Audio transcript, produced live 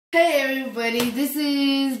Hey everybody, this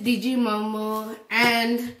is DJ Momo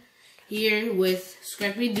and here with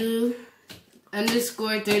Scrappy-Doo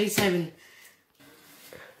 _37.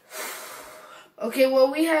 Okay,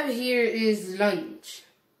 what we have here is lunch.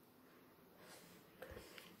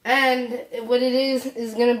 And what it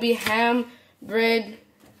is gonna be ham, bread,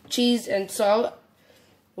 cheese, and salt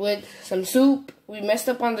with some soup. We messed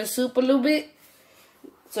up on the soup a little bit,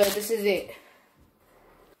 so this is it.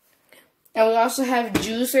 And we also have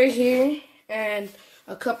juice right here, and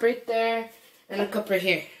a cup right there, and a cup right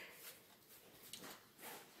here.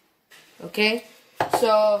 Okay,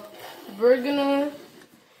 so we're gonna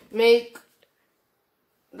make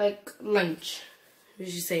like lunch, we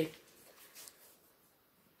should say.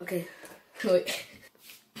 Okay, wait.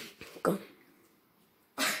 Go.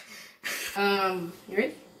 You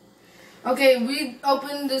ready? Okay, we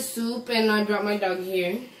opened the soup, and I brought my dog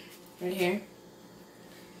here, right here.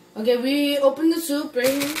 Okay, we opened the soup right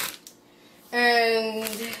here, and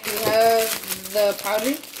we have the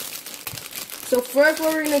powder. So first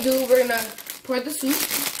what we're going to do, we're going to pour the soup.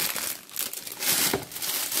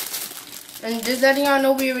 And just letting y'all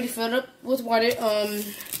know we already filled up with water.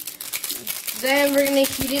 Then we're going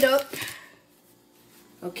to heat it up.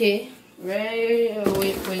 Okay, right, oh,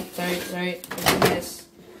 wait, sorry, yes.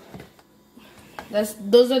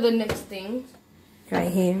 Those are the next things.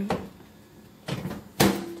 Right here.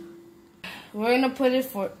 We're gonna put it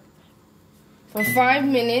for 5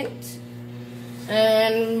 minutes,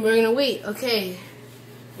 and we're gonna wait. Okay,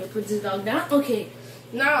 I'm gonna put this dog down. Okay,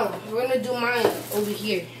 now we're gonna do mine over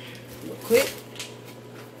here real quick.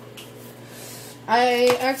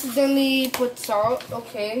 I accidentally put salt.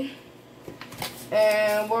 Okay,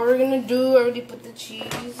 and what we're gonna do, I already put the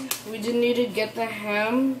cheese. We just need to get the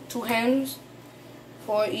ham, 2 hams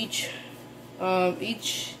for each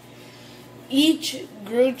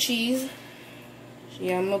grilled cheese.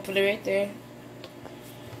 Yeah, I'm gonna put it right there.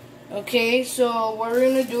 Okay, so what we're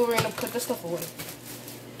gonna do, we're gonna put the stuff away.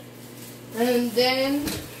 And then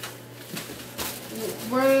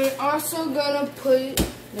we're also gonna put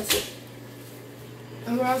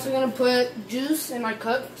juice in our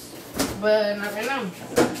cups, but not right now.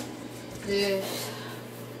 This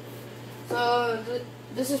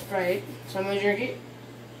is Sprite, so I'm gonna drink it.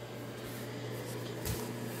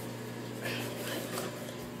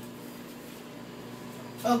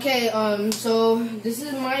 Okay, so this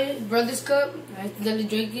is my brother's cup. I accidentally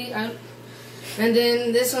drank it out. And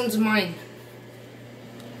then this one's mine.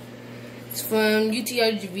 It's from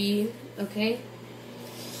UTRGV, okay?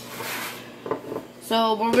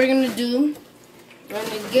 So what we're gonna do, we're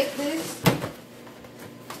gonna get this,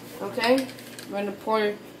 okay? We're gonna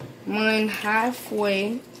pour mine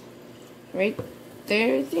halfway, right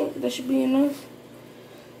there, I think that should be enough.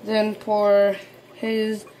 Then pour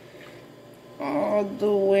his all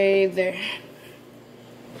the way there.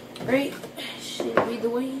 Right? Should be the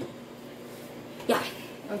way. Yeah.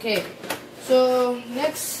 Okay. So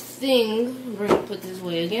next thing, we're gonna put this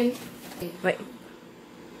away again. Wait.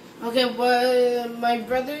 Okay, but my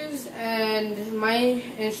brother's and my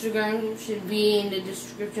Instagram should be in the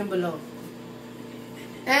description below.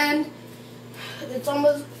 And it's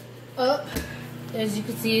almost up. As you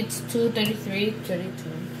can see, it's 2:33,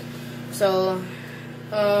 32. So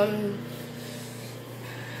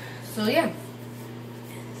yeah.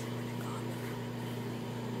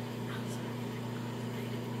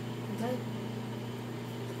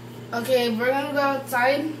 Okay, we're gonna go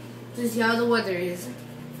outside to see how the weather is.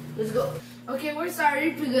 Let's go. Okay, we're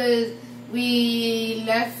sorry because we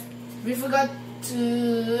forgot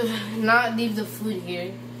to not leave the food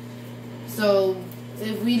here. So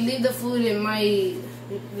if we leave the food, it might,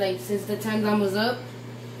 like, since the time's almost up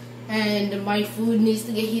and my food needs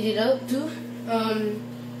to get heated up too.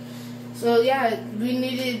 So yeah, we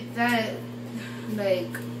needed that,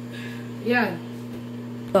 like, yeah.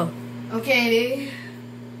 Oh. Okay,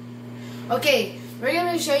 we're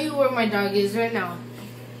gonna show you where my dog is right now.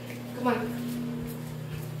 Come on.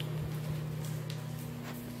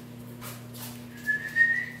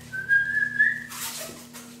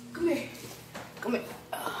 Come here. Come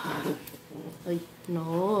here.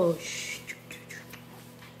 No. Shh.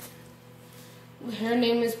 Her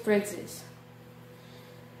name is Princess.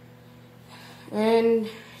 And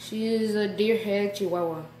she is a deer-head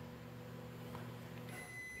Chihuahua.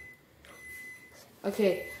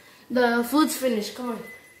 Okay, the food's finished. Come on.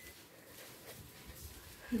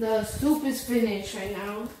 The soup is finished right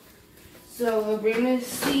now. So we're gonna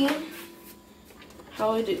see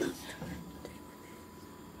how it is.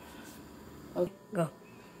 Okay, go.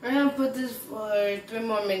 We're gonna put this for 3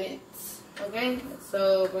 more minutes. Okay,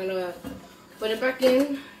 so we're gonna put it back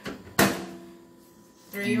in.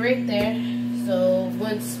 3 right there. So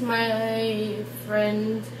once my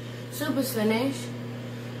friend's soup is finished,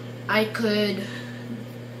 I could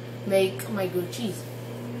make my grilled cheese.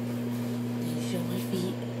 Did you show my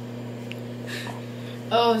feet?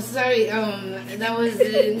 Oh, sorry. That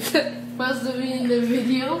wasn't supposed to be in the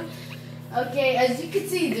video. Okay, as you can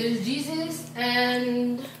see, there's Jesus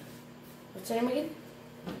and what's her name again?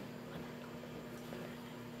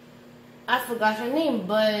 I forgot her name,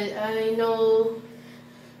 but I know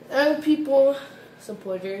other people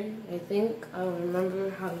support her. I think I'll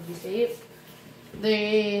remember how you say it.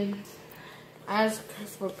 They ask her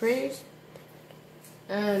for prayers,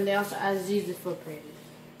 and they also ask Jesus for prayers.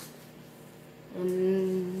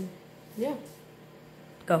 And yeah.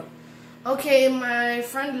 Go. Okay, my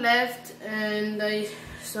friend left, and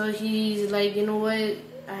so he's like, you know what?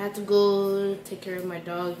 I had to go take care of my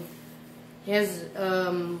dog. He has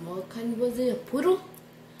what kind was it? A poodle.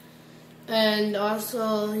 And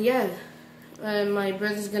also, yeah, my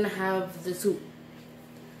brother's gonna have the soup.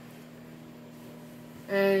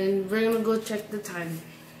 And we're gonna go check the time.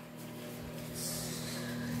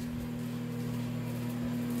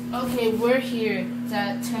 Okay, we're here. It's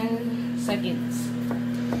at 10 seconds.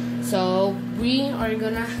 So we are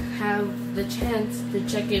gonna have the chance to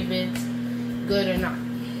check if it's good or not.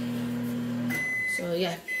 So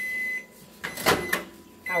yeah.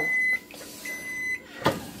 Ow.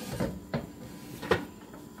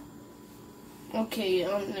 Okay,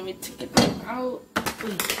 let me take it out.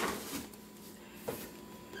 Wait.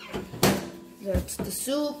 That's the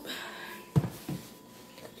soup.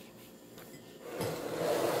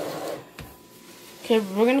 Okay,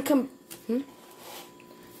 we're gonna come.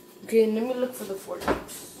 Okay, let me look for the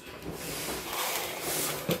forks.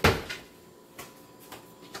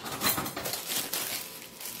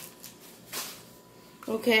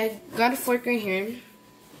 Okay, I got a fork right here.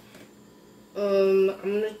 I'm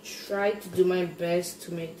gonna try to do my best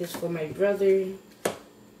to make this for my brother.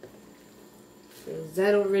 Cause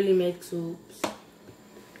I don't really make soups.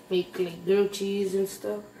 Make like grilled cheese and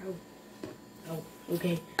stuff. Oh,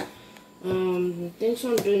 okay. I think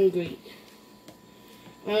so I'm doing great.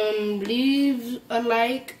 Leave a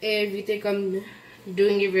like if you think I'm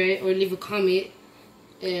doing it right, or leave a comment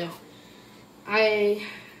if I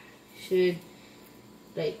should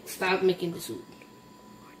like stop making the soup.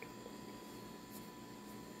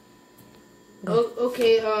 Oh,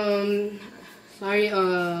 okay, sorry,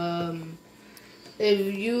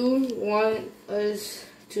 if you want us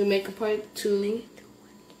to make a part 2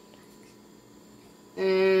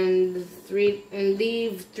 and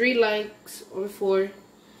leave 3 likes or 4.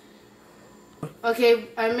 Okay,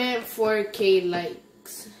 I meant 4K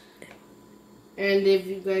likes. And if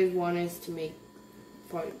you guys want us to make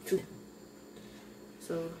part 2.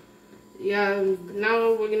 So, yeah,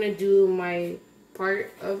 now we're gonna do my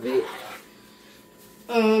part of it.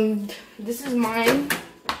 This is mine.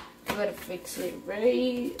 I gotta fix it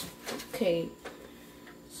right. Okay.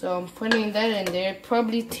 So I'm putting that in there. It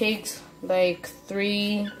probably takes like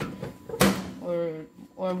 3 or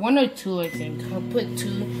 1 or 2, I think. I'll put 2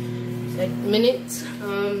 like minutes.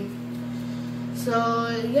 So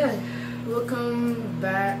yeah, we'll come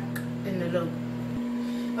back in a little.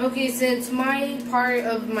 Okay, since my part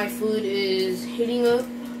of my food is heating up,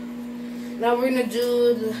 now we're gonna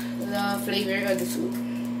do the flavor of the soup.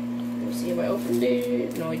 Let me see if I opened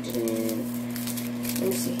it. No, I didn't. Let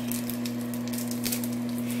me see.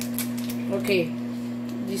 Okay,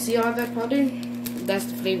 do you see all that powder? That's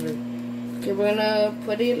the flavor. Okay, we're gonna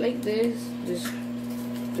put it like this. Just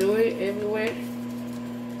do it everywhere.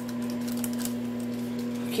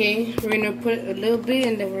 Okay, we're gonna put a little bit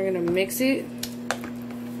and then we're gonna mix it.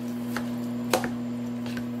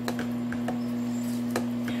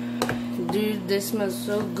 Dude, this smells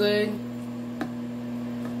so good.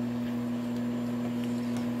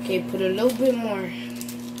 Okay, put a little bit more.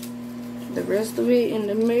 The rest of it in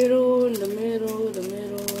the middle, in the middle, the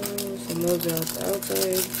middle. Some of it on the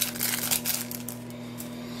outside.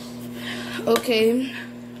 Okay.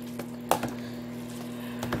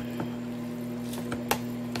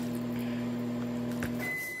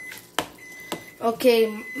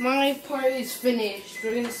 Okay, my part is finished.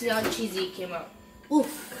 We're gonna see how cheesy it came out.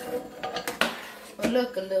 Oof. Oh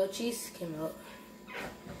look, a little cheese came out.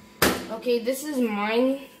 Okay, this is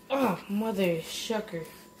mine. Oh, mother shucker.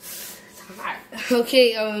 It's hot.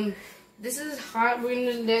 Okay, this is hot. We're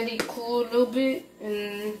gonna let it cool a little bit.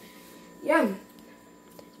 And yeah.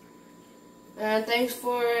 Thanks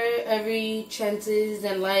for every chances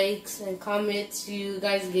and likes and comments you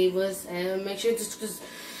guys gave us. And make sure to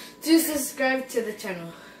subscribe to the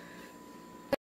channel.